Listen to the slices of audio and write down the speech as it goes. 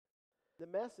The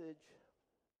message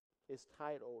is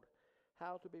titled,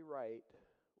 How to Be Right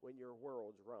When Your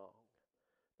World's Wrong.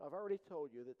 Now, I've already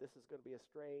told you that this is going to be a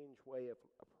strange way of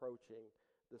approaching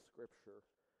the scripture.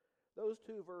 Those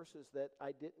two verses that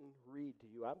I didn't read to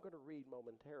you, I'm going to read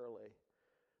momentarily.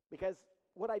 Because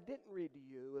what I didn't read to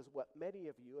you is what many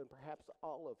of you, and perhaps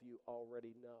all of you,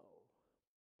 already know.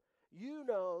 You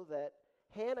know that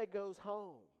Hannah goes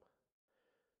home.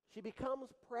 She becomes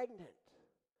pregnant.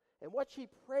 And what she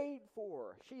prayed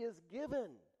for, she is given.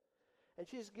 And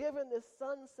she's given this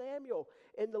son Samuel.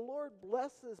 And the Lord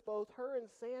blesses both her and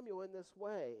Samuel in this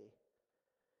way.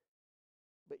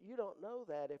 But you don't know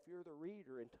that if you're the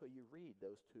reader until you read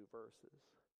those two verses.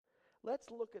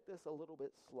 Let's look at this a little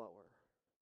bit slower.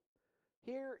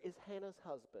 Here is Hannah's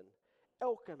husband,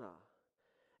 Elkanah.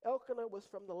 Elkanah was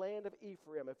from the land of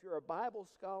Ephraim. If you're a Bible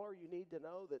scholar, you need to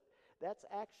know that that's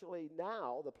actually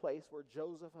now the place where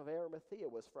Joseph of Arimathea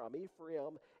was from.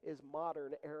 Ephraim is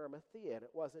modern Arimathea, and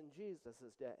it was in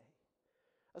Jesus' day.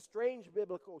 A strange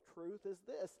biblical truth is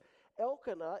this.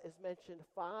 Elkanah is mentioned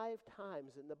 5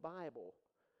 times in the Bible,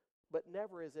 but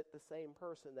never is it the same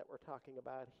person that we're talking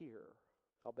about here.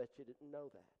 I'll bet you didn't know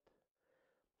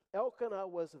that. Elkanah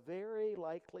was very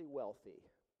likely wealthy.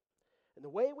 And the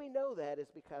way we know that is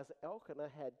because Elkanah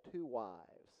had 2 wives.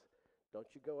 Don't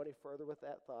you go any further with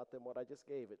that thought than what I just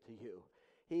gave it to you.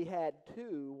 He had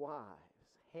 2 wives,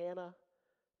 Hannah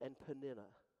and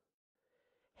Peninnah.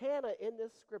 Hannah in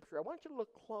this scripture, I want you to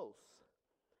look close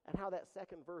at how that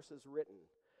second verse is written.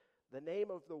 The name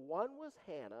of the one was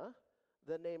Hannah,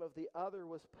 the name of the other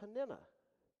was Peninnah.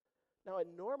 Now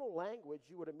in normal language,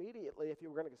 you would immediately, if you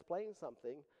were going to explain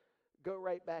something, go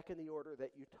right back in the order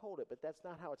that you told it, but that's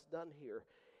not how it's done here.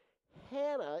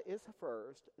 Hannah is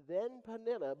first, then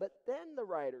Peninnah, but then the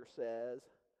writer says,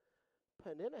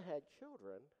 Peninnah had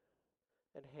children,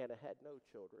 and Hannah had no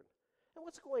children. And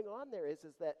what's going on there is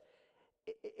that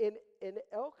in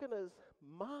Elkanah's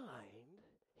mind,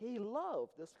 he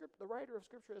loved, the writer of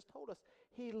Scripture has told us,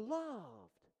 he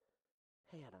loved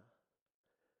Hannah.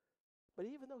 But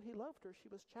even though he loved her, she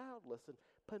was childless. And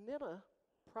Peninnah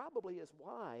probably is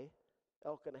why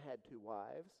Elkanah had 2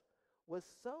 wives, was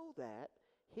so that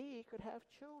he could have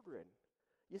children.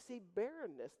 You see,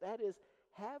 barrenness, that is,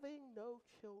 having no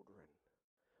children,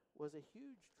 was a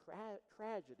huge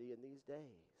tragedy in these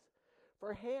days.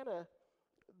 For Hannah,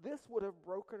 this would have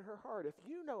broken her heart. If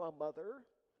you know a mother,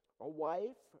 a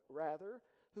wife, rather,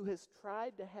 who has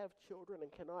tried to have children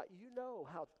and cannot, you know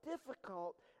how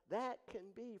difficult that can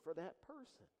be for that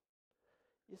person.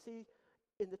 You see,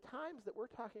 in the times that we're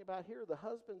talking about here, the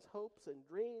husband's hopes and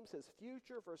dreams, his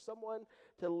future for someone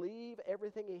to leave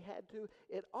everything he had to,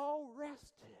 it all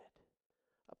rested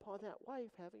upon that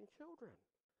wife having children.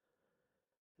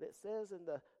 And it says in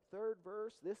the 3rd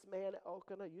verse, this man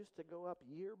Elkanah used to go up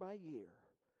year by year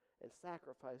and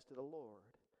sacrifice to the Lord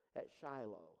at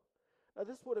Shiloh. Now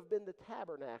this would have been the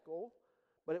tabernacle,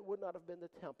 but it would not have been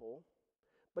the temple.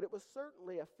 But it was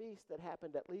certainly a feast that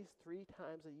happened at least 3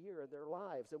 times a year in their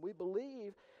lives. And we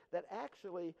believe that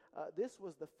actually this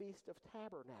was the Feast of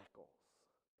Tabernacles.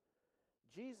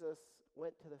 Jesus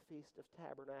went to the Feast of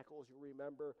Tabernacles. You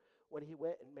remember when he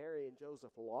went and Mary and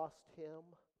Joseph lost him?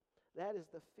 That is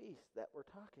the feast that we're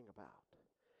talking about.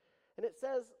 And it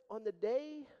says, on the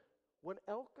day when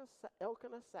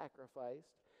Elkanah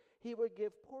sacrificed, he would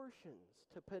give portions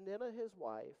to Peninnah his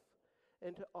wife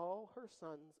and to all her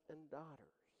sons and daughters.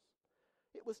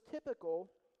 It was typical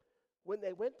when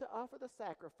they went to offer the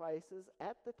sacrifices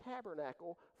at the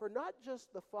tabernacle for not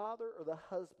just the father or the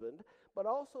husband, but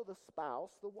also the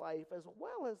spouse, the wife, as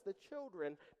well as the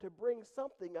children, to bring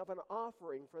something of an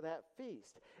offering for that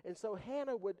feast. And so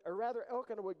Elkanah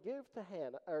would give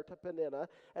to Peninnah,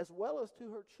 as well as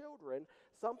to her children,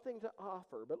 something to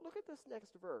offer. But look at this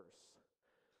next verse.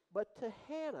 But to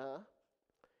Hannah,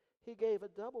 he gave a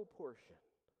double portion,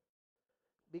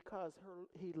 because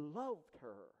he loved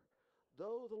her,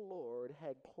 though the Lord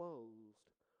had closed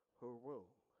her womb.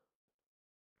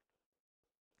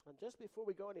 And just before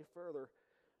we go any further,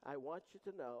 I want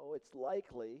you to know it's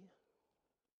likely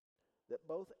that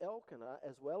both Elkanah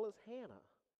as well as Hannah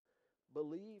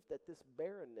believed that this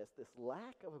barrenness, this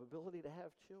lack of ability to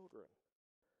have children,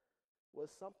 was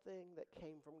something that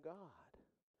came from God.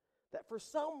 That for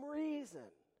some reason,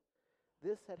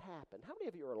 this had happened. How many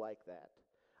of you are like that?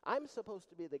 I'm supposed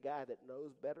to be the guy that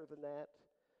knows better than that.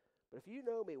 But if you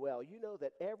know me well, you know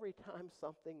that every time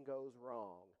something goes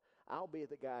wrong, I'll be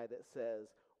the guy that says,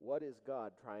 what is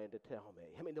God trying to tell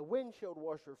me? I mean, the windshield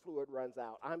washer fluid runs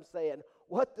out. I'm saying,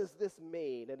 what does this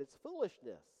mean? And it's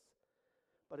foolishness.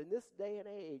 But in this day and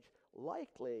age,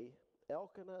 likely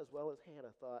Elkanah as well as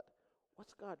Hannah thought,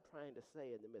 What's God trying to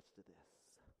say in the midst of this?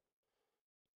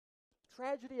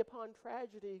 Tragedy upon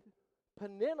tragedy,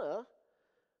 Peninnah,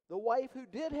 the wife who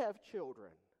did have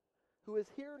children, who is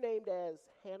here named as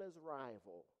Hannah's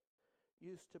rival,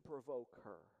 used to provoke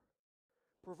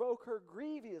her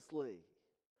grievously,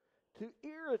 to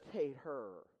irritate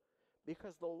her,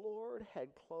 because the Lord had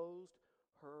closed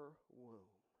her womb.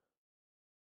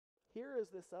 Here is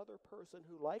this other person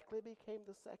who likely became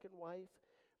the second wife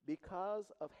because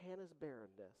of Hannah's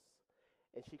barrenness.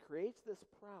 And she creates this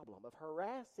problem of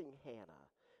harassing Hannah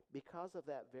because of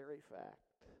that very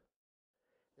fact.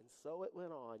 And so it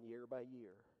went on year by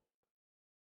year.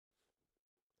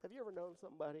 Have you ever known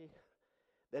somebody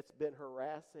that's been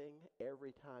harassing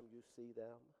every time you see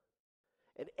them?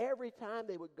 And every time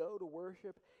they would go to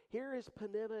worship, here is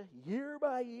Peninnah year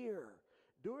by year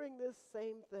doing this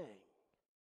same thing.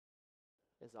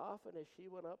 As often as she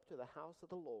went up to the house of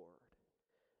the Lord,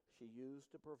 she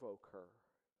used to provoke her.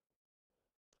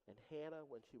 And Hannah,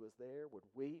 when she was there, would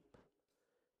weep.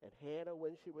 And Hannah,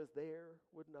 when she was there,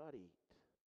 would not eat.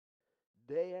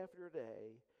 Day after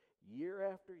day, year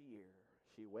after year,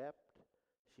 she wept.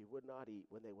 She would not eat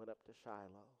when they went up to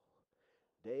Shiloh.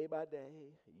 Day by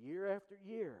day, year after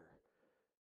year,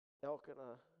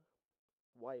 Elkanah's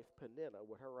wife Peninnah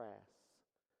would harass.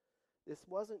 This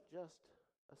wasn't just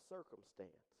a circumstance.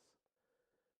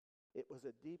 It was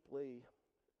a deeply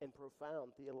and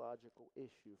profound theological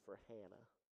issue for Hannah.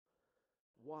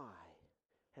 Why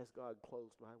has God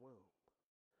closed my womb?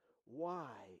 Why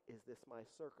is this my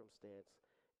circumstance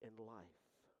in life?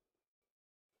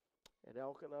 And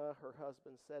Elkanah, her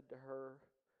husband, said to her,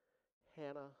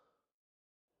 Hannah,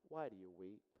 why do you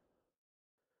weep?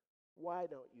 Why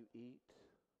don't you eat?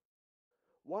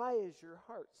 Why is your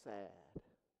heart sad?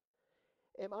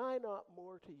 Am I not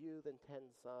more to you than 10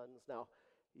 sons? Now,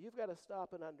 you've got to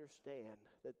stop and understand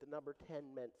that the number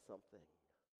 10 meant something.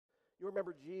 You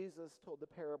remember Jesus told the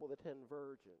parable of the 10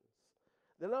 virgins.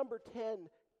 The number 10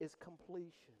 is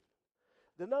completion.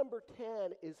 The number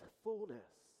 10 is fullness.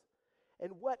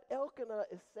 And what Elkanah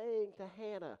is saying to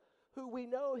Hannah, who we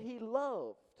know he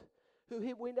loved,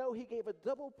 we know he gave a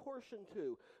double portion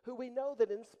to, who we know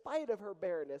that in spite of her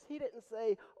barrenness, he didn't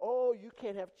say, oh, you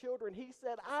can't have children. He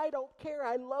said, I don't care.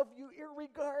 I love you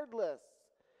irregardless.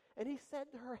 And he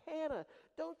said to her, Hannah,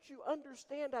 don't you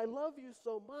understand I love you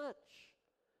so much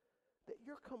that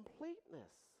your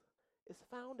completeness is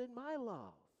found in my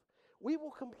love. We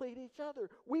will complete each other.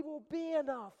 We will be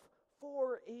enough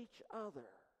for each other.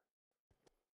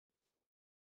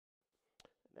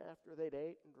 And after they'd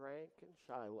ate and drank in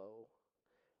Shiloh,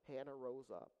 Hannah rose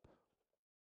up.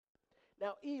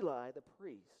 Now Eli, the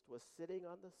priest, was sitting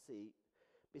on the seat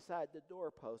beside the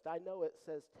doorpost. I know it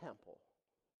says temple.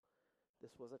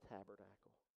 This was a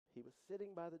tabernacle. He was sitting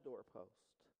by the doorpost.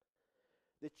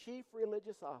 The chief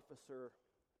religious officer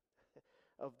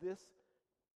of this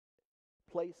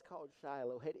place called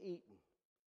Shiloh had eaten.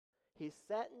 He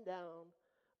sat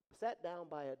down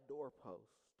by a doorpost.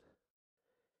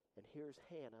 And here's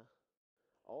Hannah,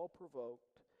 all provoked,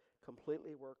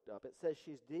 completely worked up. It says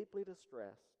she's deeply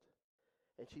distressed,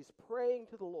 and she's praying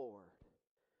to the Lord,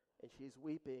 and she's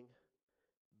weeping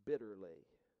bitterly.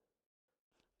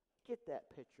 Get that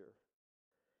picture.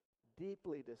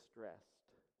 Deeply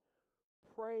distressed,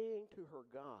 praying to her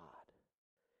God,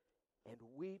 and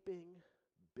weeping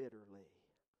bitterly.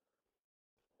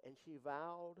 And she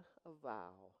vowed a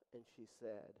vow, and she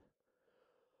said,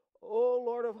 O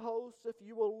Lord of hosts, if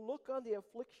you will look on the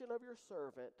affliction of your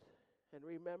servant and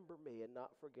remember me and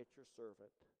not forget your servant,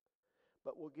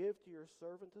 but will give to your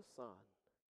servant a son,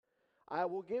 I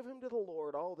will give him to the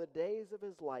Lord all the days of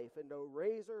his life, and no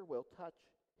razor will touch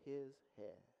his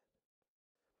head.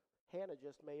 Hannah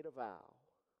just made a vow.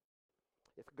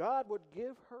 If God would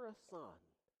give her a son,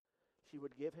 she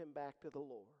would give him back to the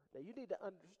Lord. Now you need to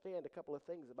understand a couple of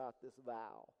things about this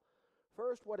vow.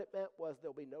 First, what it meant was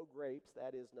there'll be no grapes,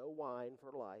 that is, no wine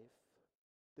for life.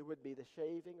 There would be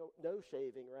no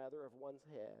shaving of one's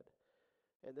head.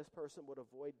 And this person would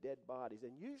avoid dead bodies.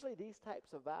 And usually these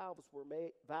types of vows were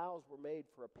made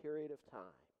for a period of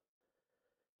time.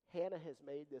 Hannah has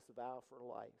made this vow for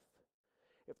life.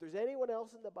 If there's anyone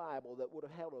else in the Bible that would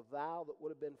have held a vow that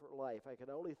would have been for life, I can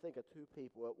only think of two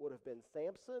people. It would have been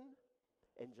Samson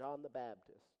and John the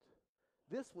Baptist.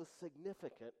 This was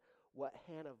significant, what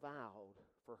Hannah vowed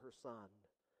for her son.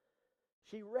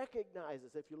 She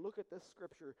recognizes, if you look at this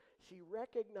scripture, she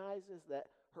recognizes that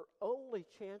her only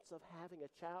chance of having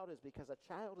a child is because a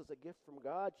child is a gift from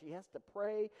God. She has to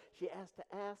pray. She has to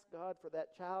ask God for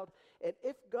that child. And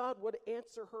if God would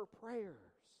answer her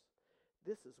prayers,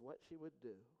 this is what she would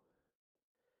do.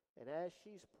 And as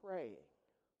she's praying,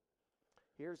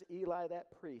 Here's Eli,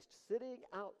 that priest, sitting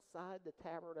outside the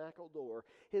tabernacle door.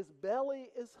 His belly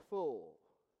is full,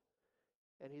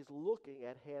 and he's looking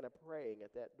at Hannah praying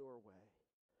at that doorway.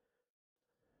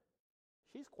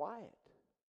 She's quiet.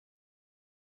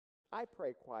 I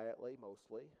pray quietly,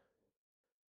 mostly.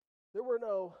 There were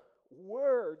no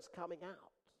words coming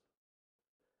out,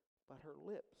 but her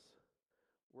lips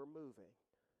were moving.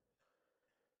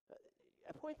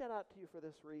 I point that out to you for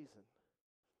this reason.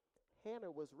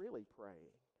 Hannah was really praying.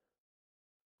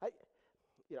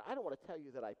 I don't want to tell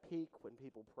you that I peek when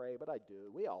people pray, but I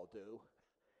do. We all do.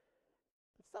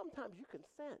 And sometimes you can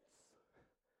sense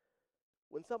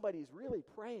when somebody's really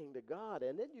praying to God,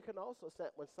 and then you can also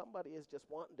sense when somebody is just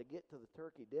wanting to get to the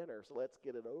turkey dinner, so let's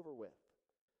get it over with.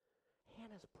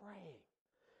 Hannah's praying.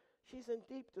 She's in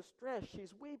deep distress.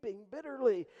 She's weeping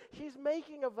bitterly. She's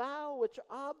making a vow which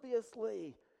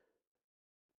obviously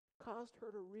caused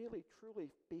her to really,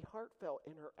 truly be heartfelt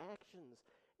in her actions,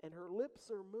 and her lips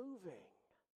are moving.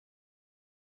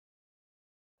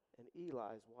 And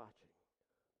Eli's watching.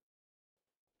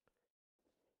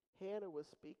 Hannah was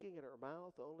speaking in her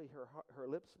mouth, only her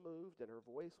lips moved and her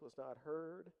voice was not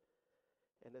heard.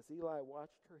 And as Eli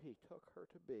watched her, he took her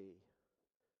to be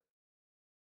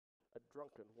a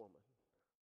drunken woman.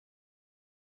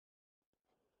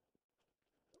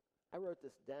 I wrote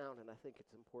this down, and I think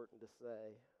it's important to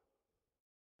say.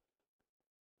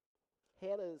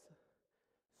 Hannah's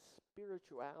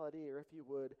spirituality, or if you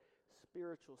would,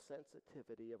 spiritual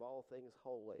sensitivity of all things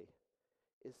holy,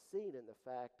 is seen in the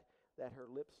fact that her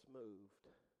lips moved,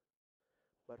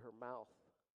 but her mouth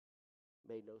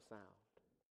made no sound.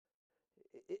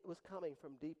 It was coming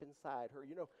from deep inside her.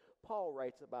 You know, Paul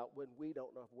writes about when we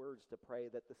don't have words to pray,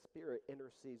 that the Spirit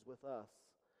intercedes with us,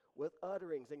 with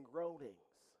utterings and groanings,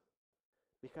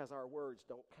 because our words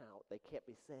don't count. They can't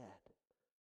be said.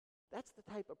 That's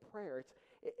the type of prayer.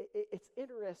 It's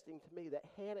interesting to me that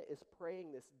Hannah is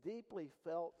praying this deeply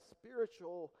felt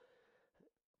spiritual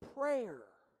prayer.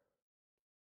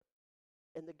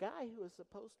 And the guy who is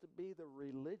supposed to be the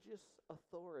religious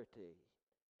authority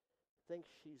thinks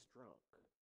she's drunk.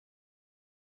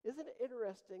 Isn't it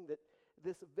interesting that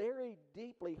this very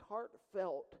deeply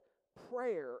heartfelt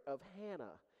prayer of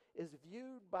Hannah is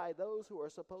viewed by those who are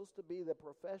supposed to be the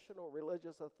professional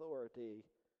religious authority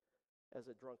as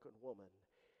a drunken woman?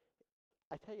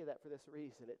 I tell you that for this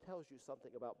reason. It tells you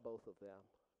something about both of them.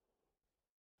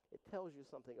 It tells you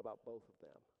something about both of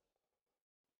them.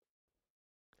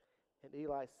 And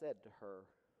Eli said to her,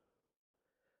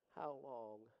 "How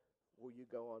long will you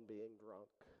go on being drunk?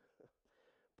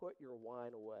 Put your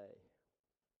wine away."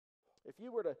 If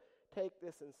you were to take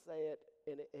this and say it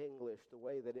in English, the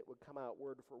way that it would come out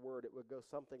word for word, it would go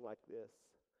something like this.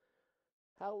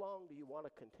 How long do you want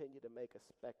to continue to make a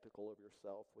spectacle of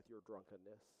yourself with your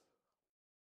drunkenness?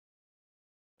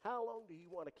 How long do you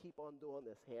want to keep on doing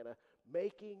this, Hannah,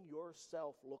 making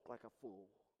yourself look like a fool?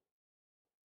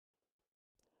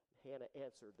 Hannah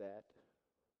answered that,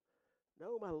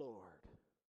 "No, my Lord.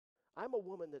 I'm a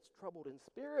woman that's troubled in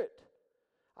spirit.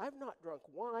 I've not drunk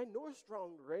wine nor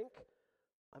strong drink.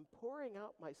 I'm pouring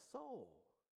out my soul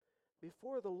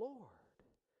before the Lord."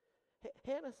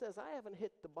 Hannah says, "I haven't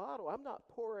hit the bottle. I'm not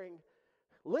pouring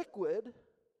liquid.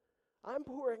 I'm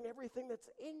pouring everything that's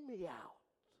in me out."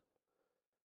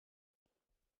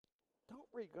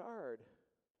 Don't regard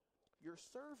your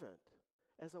servant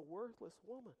as a worthless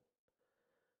woman.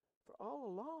 For all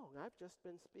along, I've just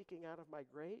been speaking out of my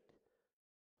great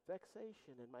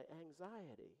vexation and my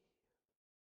anxiety.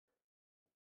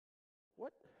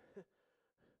 What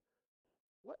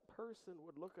person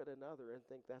would look at another and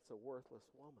think that's a worthless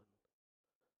woman?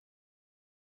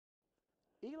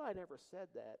 Eli never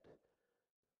said that.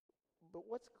 But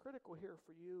what's critical here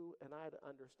for you and I to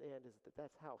understand is that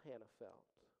that's how Hannah felt.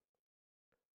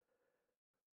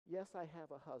 Yes, I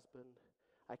have a husband.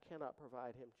 I cannot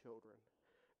provide him children.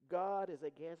 God is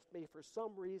against me. For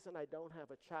some reason, I don't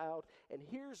have a child. And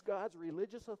here's God's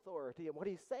religious authority. And what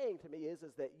he's saying to me is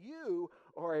that you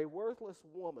are a worthless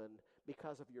woman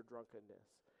because of your drunkenness.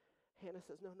 Hannah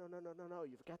says, no,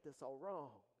 you've got this all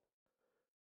wrong.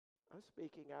 I'm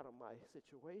speaking out of my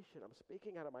situation. I'm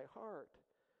speaking out of my heart.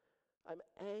 I'm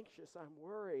anxious. I'm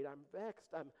worried. I'm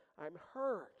vexed. I'm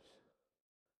hurt.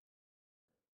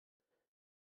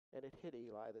 And it hit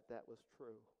Eli that was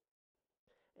true.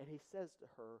 And he says to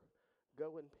her,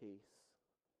 "Go in peace.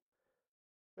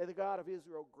 May the God of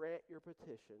Israel grant your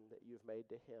petition that you've made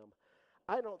to him."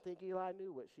 I don't think Eli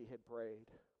knew what she had prayed.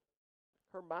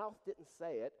 Her mouth didn't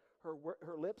say it.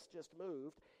 Her lips just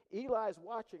moved. Eli's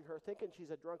watching her, thinking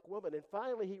she's a drunk woman. And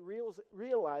finally, he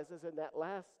realizes in that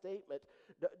last statement,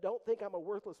 don't think I'm a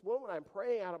worthless woman. I'm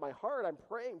praying out of my heart. I'm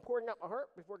praying, pouring out my heart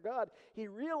before God. He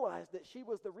realized that she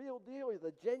was the real deal,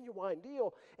 the genuine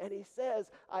deal. And he says,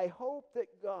 I hope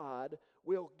that God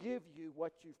will give you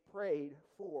what you've prayed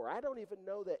for. I don't even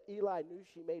know that Eli knew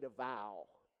she made a vow,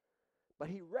 but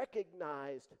he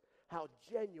recognized how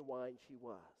genuine she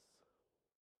was.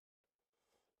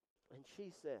 And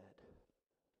she said,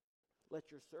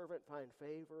 let your servant find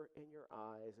favor in your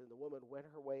eyes. And the woman went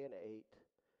her way and ate,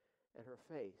 and her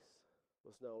face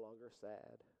was no longer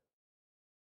sad.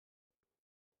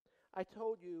 I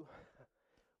told you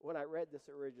when I read this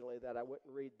originally that I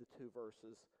wouldn't read the 2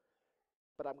 verses,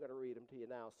 but I'm going to read them to you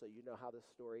now so you know how this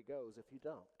story goes if you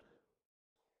don't.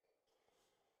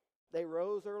 They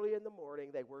rose early in the morning.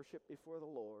 They worshiped before the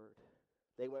Lord.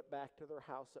 They went back to their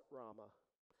house at Ramah.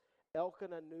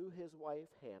 Elkanah knew his wife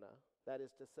Hannah. That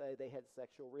is to say, they had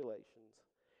sexual relations.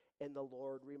 And the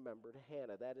Lord remembered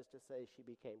Hannah. That is to say, she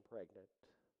became pregnant.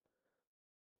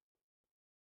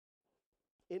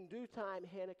 In due time,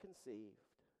 Hannah conceived.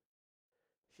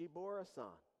 She bore a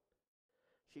son.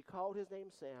 She called his name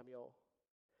Samuel,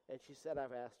 and she said,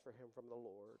 I've asked for him from the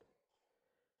Lord.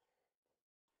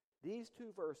 These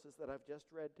 2 verses that I've just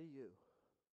read to you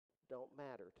don't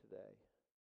matter today.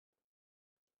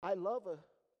 I love a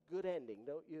good ending,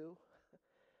 don't you?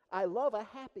 I love a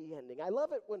happy ending. I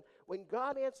love it when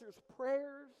God answers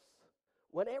prayers,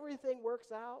 when everything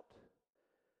works out.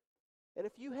 And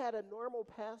if you had a normal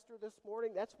pastor this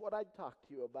morning, that's what I'd talk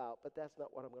to you about, but that's not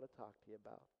what I'm going to talk to you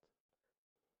about.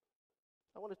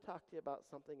 I want to talk to you about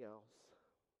something else.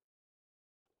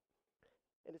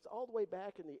 And it's all the way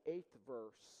back in the 8th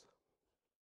verse.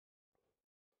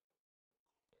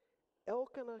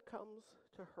 Elkanah comes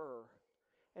to her,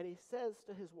 and he says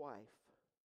to his wife,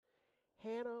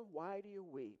 Hannah, why do you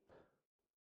weep?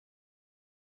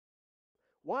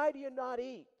 Why do you not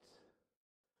eat?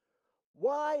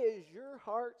 Why is your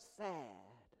heart sad?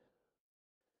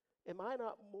 Am I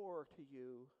not more to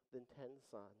you than 10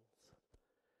 sons?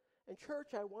 And church,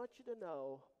 I want you to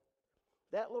know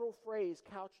that little phrase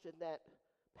couched in that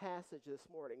passage this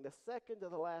morning, the second to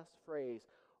the last phrase,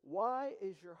 why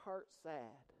is your heart sad?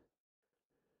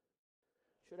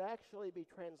 Should actually be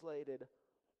translated,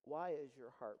 why is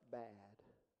your heart bad?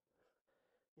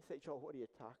 You say, Joel, what are you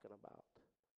talking about?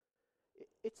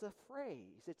 It's a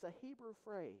phrase. It's a Hebrew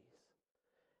phrase.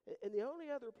 And the only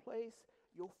other place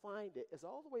you'll find it is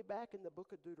all the way back in the book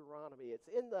of Deuteronomy. It's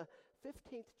in the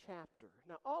 15th chapter.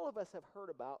 Now, all of us have heard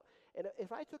about, and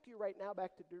if I took you right now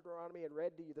back to Deuteronomy and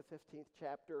read to you the 15th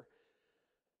chapter,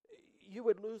 you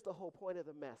would lose the whole point of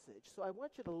the message. So I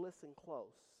want you to listen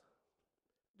close.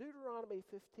 Deuteronomy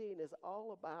 15 is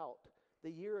all about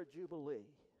the year of Jubilee.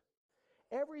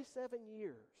 Every 7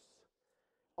 years,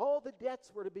 all the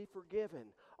debts were to be forgiven.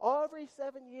 Every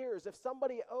 7 years, if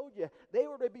somebody owed you, they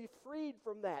were to be freed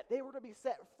from that. They were to be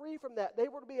set free from that. They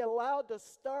were to be allowed to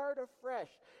start afresh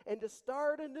and to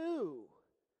start anew.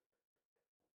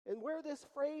 And where this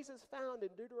phrase is found in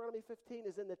Deuteronomy 15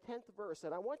 is in the 10th verse.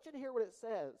 And I want you to hear what it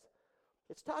says.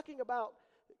 It's talking about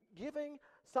giving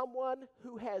someone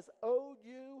who has owed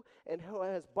you and who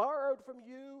has borrowed from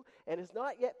you and has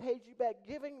not yet paid you back,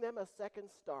 giving them a second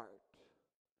start.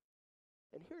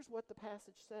 And here's what the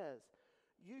passage says.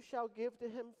 You shall give to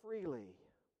him freely,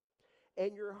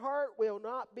 and your heart will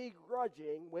not be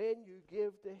grudging when you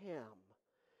give to him.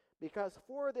 Because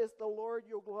for this the Lord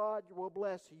your God will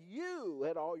bless you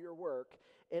at all your work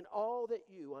and all that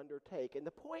you undertake. And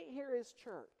the point here is,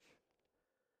 church,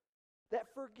 that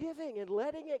forgiving and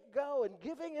letting it go and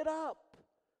giving it up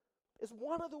is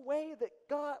one of the ways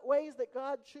that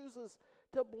God chooses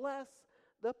to bless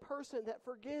the person that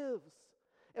forgives.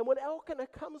 And when Elkanah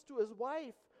comes to his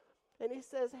wife and he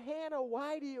says, Hannah,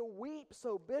 why do you weep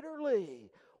so bitterly?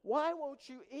 Why won't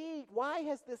you eat? Why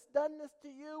has this done this to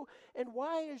you? And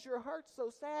why is your heart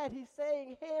so sad? He's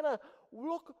saying, Hannah,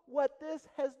 look what this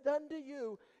has done to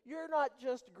you. You're not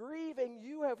just grieving,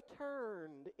 you have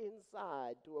turned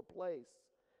inside to a place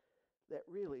that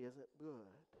really isn't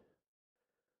good.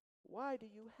 Why do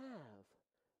you have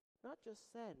not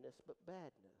just sadness, but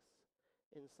badness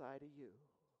inside of you?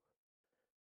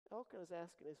 Elkanah is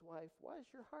asking his wife, why is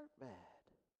your heart bad?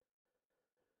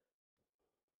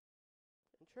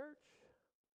 And church,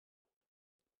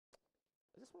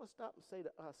 I just want to stop and say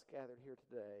to us gathered here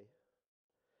today,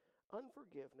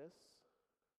 unforgiveness,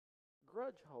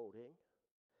 grudge holding,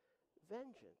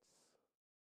 vengeance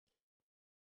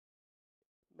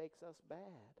makes us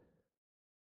bad.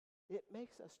 It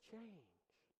makes us change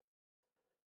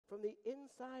from the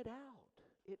inside out.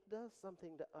 it does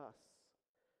something to us.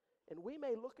 And we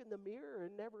may look in the mirror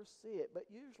and never see it, but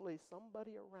usually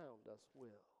somebody around us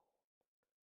will.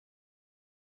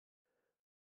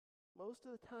 Most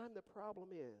of the time, the problem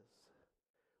is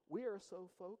we are so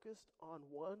focused on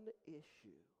one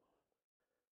issue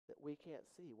that we can't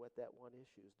see what that one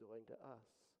issue is doing to us.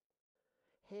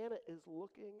 Hannah is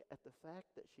looking at the fact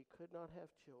that she could not have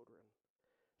children.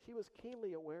 She was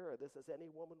keenly aware of this, as any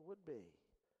woman would be.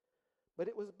 But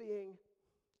it was being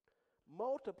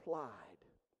multiplied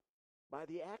by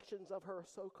the actions of her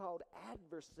so-called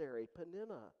adversary,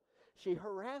 Peninnah. She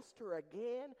harassed her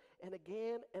again and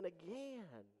again and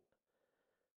again.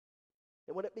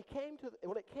 And when it came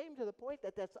to the point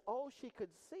that that's all she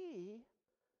could see,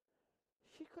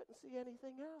 she couldn't see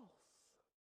anything else.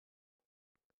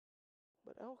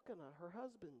 But Elkanah, her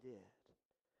husband, did.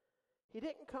 He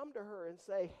didn't come to her and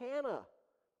say, Hannah,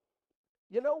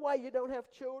 you know why you don't have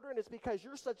children? It's because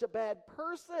you're such a bad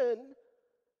person,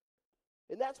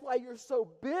 and that's why you're so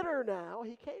bitter now.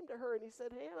 He came to her and he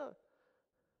said, Hannah,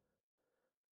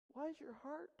 why is your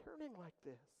heart turning like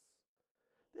this?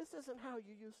 This isn't how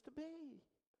you used to be.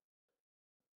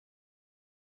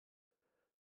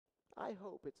 I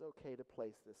hope it's okay to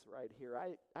place this right here.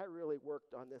 I really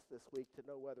worked on this week to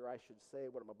know whether I should say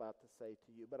what I'm about to say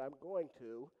to you, but I'm going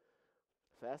to.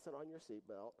 Fasten on your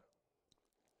seatbelt.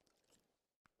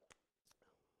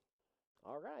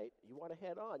 All right, you want to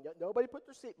head on. Nobody put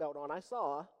their seatbelt on, I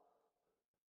saw.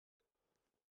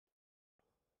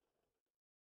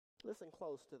 Listen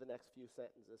close to the next few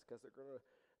sentences because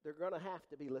they're going to have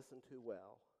to be listened to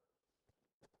well.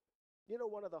 You know,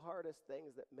 one of the hardest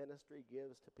things that ministry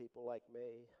gives to people like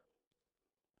me,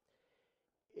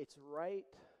 it's right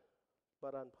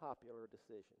but unpopular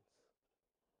decisions.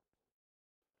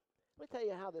 Let me tell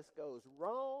you how this goes.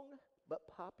 Wrong but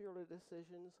popular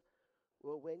decisions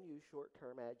will win you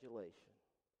short-term adulation.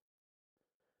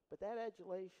 But that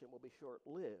adulation will be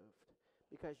short-lived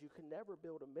because you can never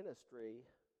build a ministry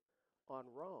on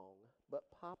wrong but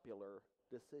popular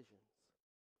decisions.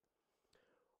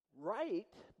 Right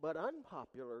but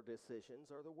unpopular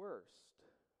decisions are the worst,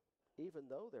 even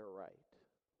though they're right.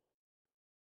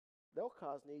 They'll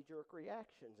cause knee-jerk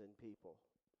reactions in people.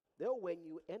 They'll win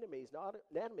you enemies not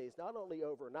only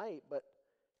overnight, but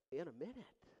in a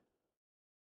minute.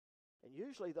 And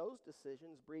usually those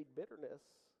decisions breed bitterness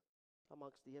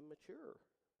amongst the immature.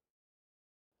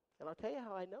 And I'll tell you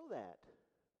how I know that.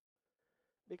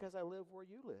 Because I live where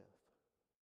you live.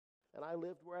 And I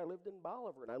lived where I lived in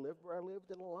Bolivar, and I lived where I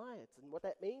lived in Alliance. And what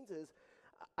that means is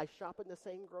I shop in the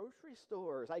same grocery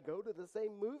stores. I go to the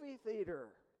same movie theater.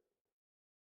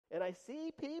 And I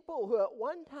see people who at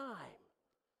one time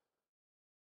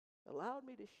allowed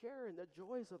me to share in the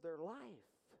joys of their life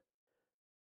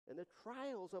and the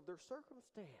trials of their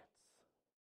circumstance.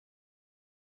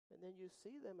 And then you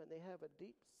see them and they have a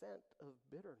deep scent of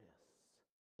bitterness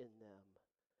in them.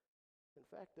 In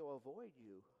fact, they'll avoid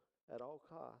you at all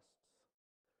costs.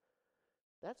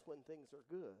 That's when things are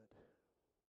good.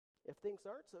 If things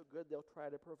aren't so good, they'll try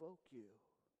to provoke you.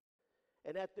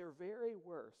 And at their very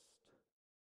worst,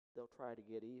 they'll try to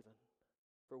get even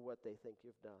for what they think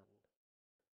you've done.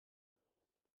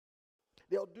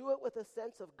 They'll do it with a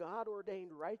sense of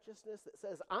God-ordained righteousness that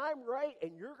says, I'm right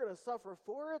and you're going to suffer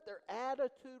for it. Their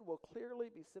attitude will clearly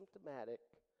be symptomatic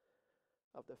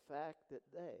of the fact that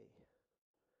they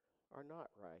are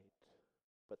not right,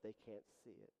 but they can't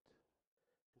see it.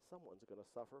 And someone's going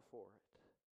to suffer for it.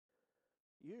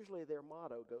 Usually their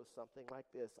motto goes something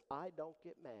like this: I don't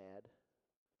get mad,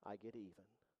 I get even.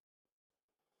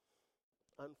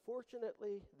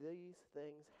 Unfortunately, these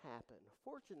things happen.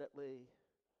 Fortunately,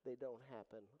 they don't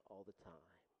happen all the time.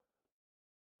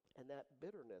 And that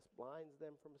bitterness blinds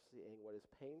them from seeing what is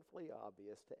painfully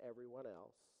obvious to everyone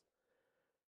else.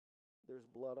 There's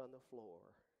blood on the floor,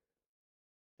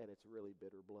 and it's really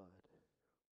bitter blood.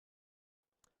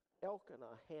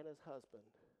 Elkanah, Hannah's husband,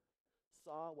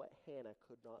 saw what Hannah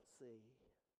could not see.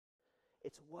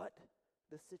 It's what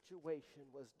the situation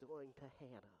was doing to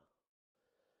Hannah.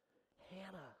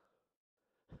 Hannah,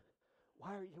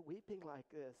 why are you weeping like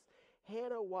this?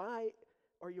 Hannah, why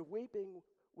are you weeping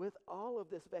with all of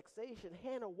this vexation?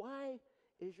 Hannah, why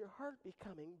is your heart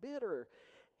becoming bitter?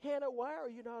 Hannah, why are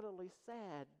you not only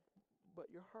sad, but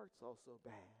your heart's also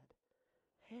bad?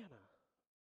 Hannah,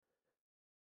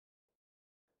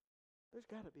 there's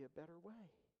got to be a better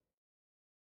way.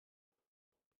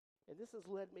 And this has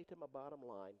led me to my bottom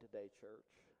line today, church.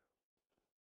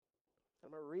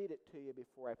 I'm going to read it to you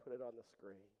before I put it on the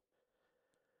screen.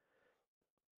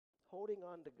 Holding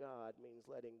on to God means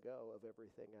letting go of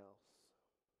everything else.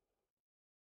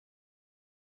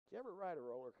 Did you ever ride a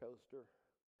roller coaster?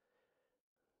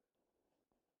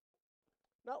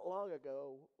 Not long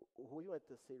ago, we went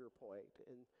to Cedar Point,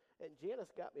 and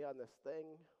Janice got me on this thing.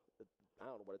 I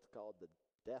don't know what it's called, the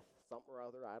death something or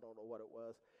other. I don't know what it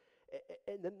was.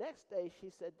 And the next day, she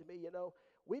said to me,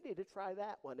 we need to try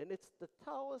that one. And it's the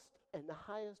tallest and the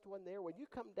highest one there. When you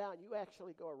come down, you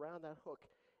actually go around that hook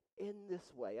in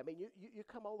this way. I mean, you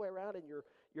come all the way around, and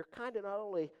you're kind of not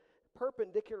only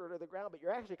perpendicular to the ground, but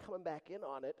you're actually coming back in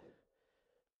on it.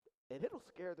 And it'll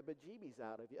scare the bejeebies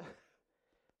out of you.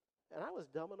 And I was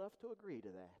dumb enough to agree to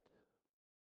that.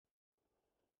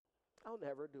 I'll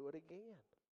never do it again.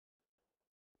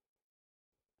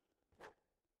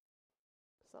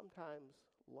 Sometimes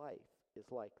life is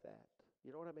like that.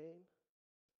 You know what I mean?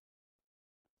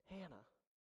 Hannah,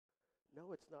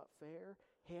 no, it's not fair.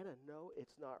 Hannah, no,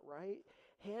 it's not right.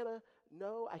 Hannah,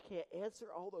 no, I can't answer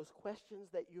all those questions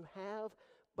that you have,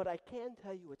 but I can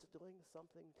tell you it's doing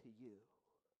something to you.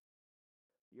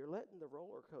 You're letting the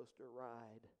roller coaster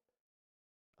ride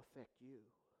affect you.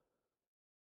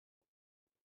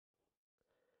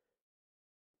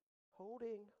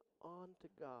 Holding on to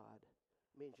God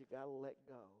means you got to let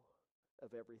go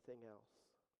of everything else.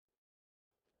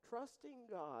 Trusting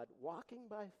God, walking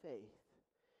by faith,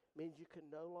 means you can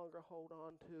no longer hold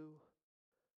on to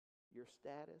your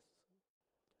status,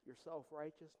 your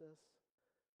self-righteousness,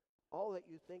 all that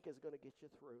you think is going to get you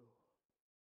through.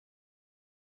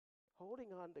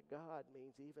 Holding on to God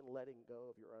means even letting go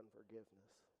of your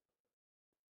unforgiveness.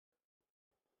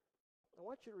 I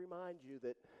want you to remind you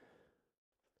that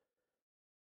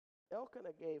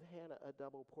Elkanah gave Hannah a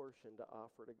double portion to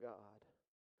offer to God.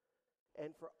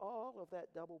 And for all of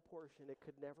that double portion, it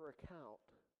could never account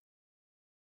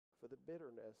for the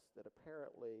bitterness that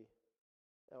apparently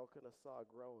Elkanah saw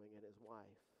growing in his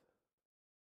wife.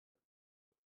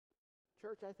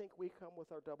 Church, I think we come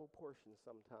with our double portion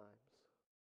sometimes.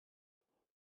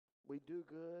 We do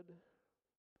good.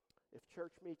 If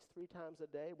church meets 3 times a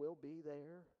day, we'll be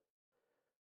there.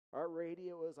 Our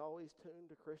radio is always tuned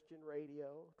to Christian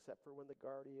radio, except for when the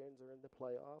Guardians are in the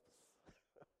playoffs.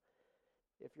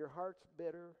 If your heart's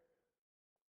bitter,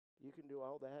 you can do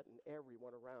all that, and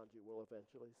everyone around you will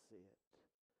eventually see it.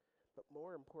 But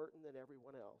more important than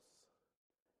everyone else,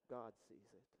 God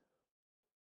sees it.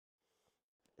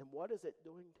 And what is it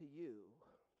doing to you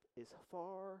is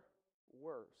far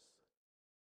worse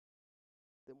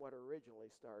than what originally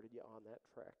started you on that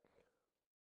trek.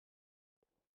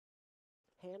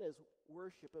 Hannah's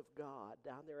worship of God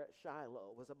down there at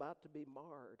Shiloh was about to be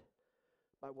marred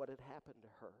by what had happened to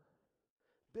her.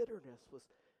 Bitterness was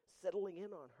settling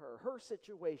in on her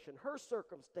situation, her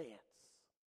circumstance.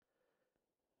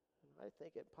 And I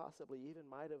think it possibly even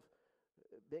might have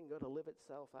been going to live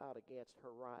itself out against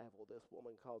her rival, this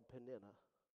woman called Peninnah.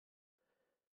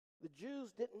 The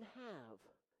Jews didn't have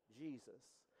Jesus,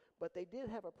 but they did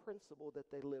have a principle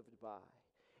that they lived by.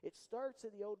 It starts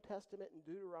in the Old Testament in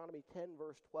Deuteronomy 10,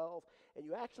 verse 12, and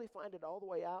you actually find it all the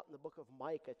way out in the book of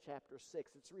Micah, chapter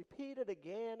 6. It's repeated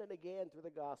again and again through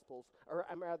the Gospels, or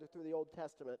rather through the Old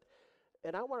Testament.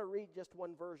 And I want to read just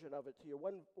one version of it to you,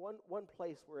 one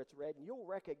place where it's read, and you'll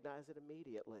recognize it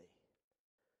immediately.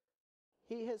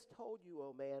 He has told you,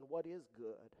 O man, what is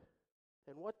good,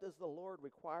 and what does the Lord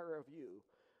require of you,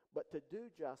 but to do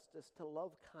justice, to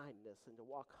love kindness, and to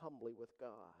walk humbly with God.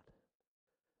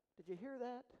 Did you hear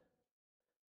that?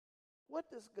 What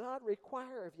does God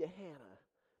require of you, Hannah,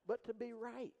 but to be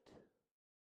right?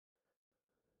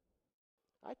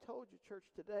 I told you, church,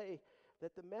 today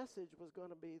that the message was going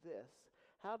to be this: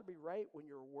 how to be right when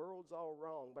your world's all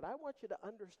wrong. But I want you to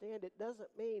understand it doesn't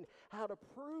mean how to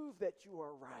prove that you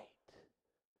are right.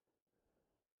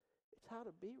 It's how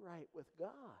to be right with God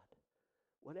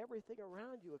when everything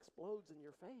around you explodes in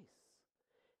your face.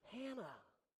 Hannah,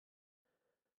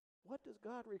 what does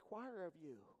God require of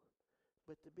you?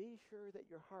 But to be sure that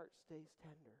your heart stays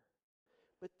tender.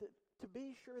 But to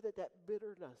be sure that that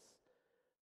bitterness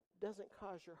doesn't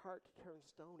cause your heart to turn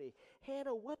stony.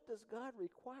 Hannah, what does God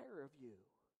require of you?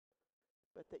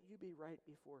 But that you be right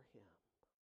before Him.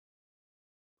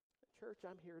 Church,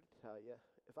 I'm here to tell you,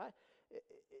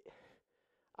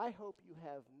 I hope you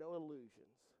have no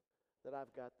illusions that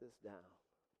I've got this down.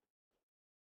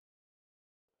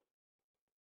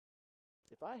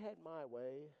 If I had my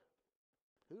way,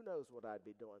 who knows what I'd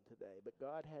be doing today? But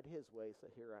God had His way, so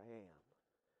here I am.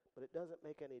 But it doesn't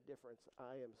make any difference.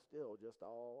 I am still just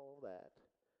all that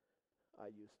I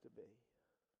used to be.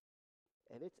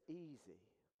 And it's easy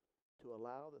to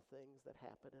allow the things that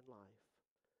happen in life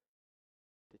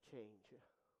to change you.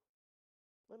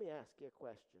 Let me ask you a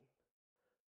question.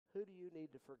 Who do you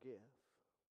need to forgive?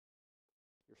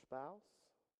 Your spouse?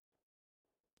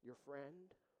 Your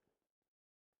friend?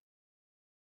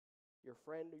 your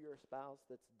friend or your spouse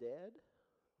that's dead,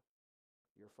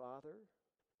 your father,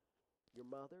 your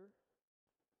mother,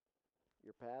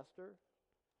 your pastor,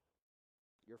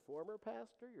 your former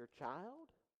pastor, your child?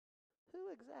 Who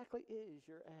exactly is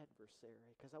your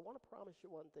adversary? Because I want to promise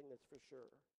you one thing that's for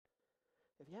sure.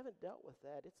 If you haven't dealt with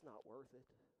that, it's not worth it.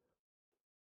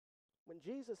 When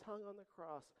Jesus hung on the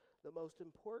cross, the most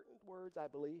important words I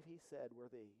believe he said were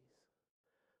these: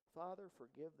 Father,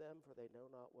 forgive them, for they know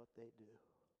not what they do.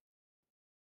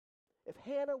 If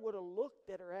Hannah would have looked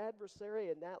at her adversary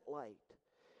in that light,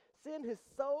 sin has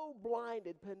so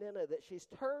blinded Peninnah that she's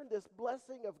turned this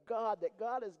blessing of God that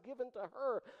God has given to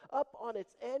her up on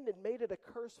its end and made it a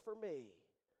curse for me.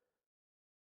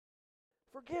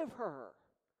 Forgive her,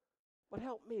 but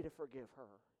help me to forgive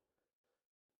her.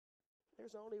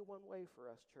 There's only one way for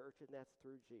us, church, and that's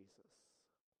through Jesus.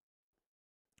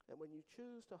 And when you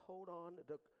choose to hold on,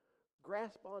 to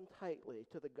grasp on tightly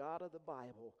to the God of the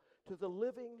Bible, to the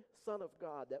living Son of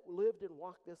God that lived and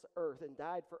walked this earth and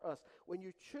died for us, when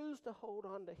you choose to hold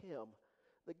on to him,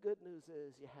 the good news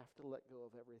is you have to let go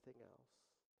of everything else.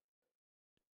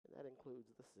 And that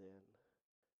includes the sin,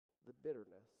 the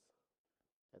bitterness,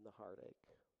 and the heartache.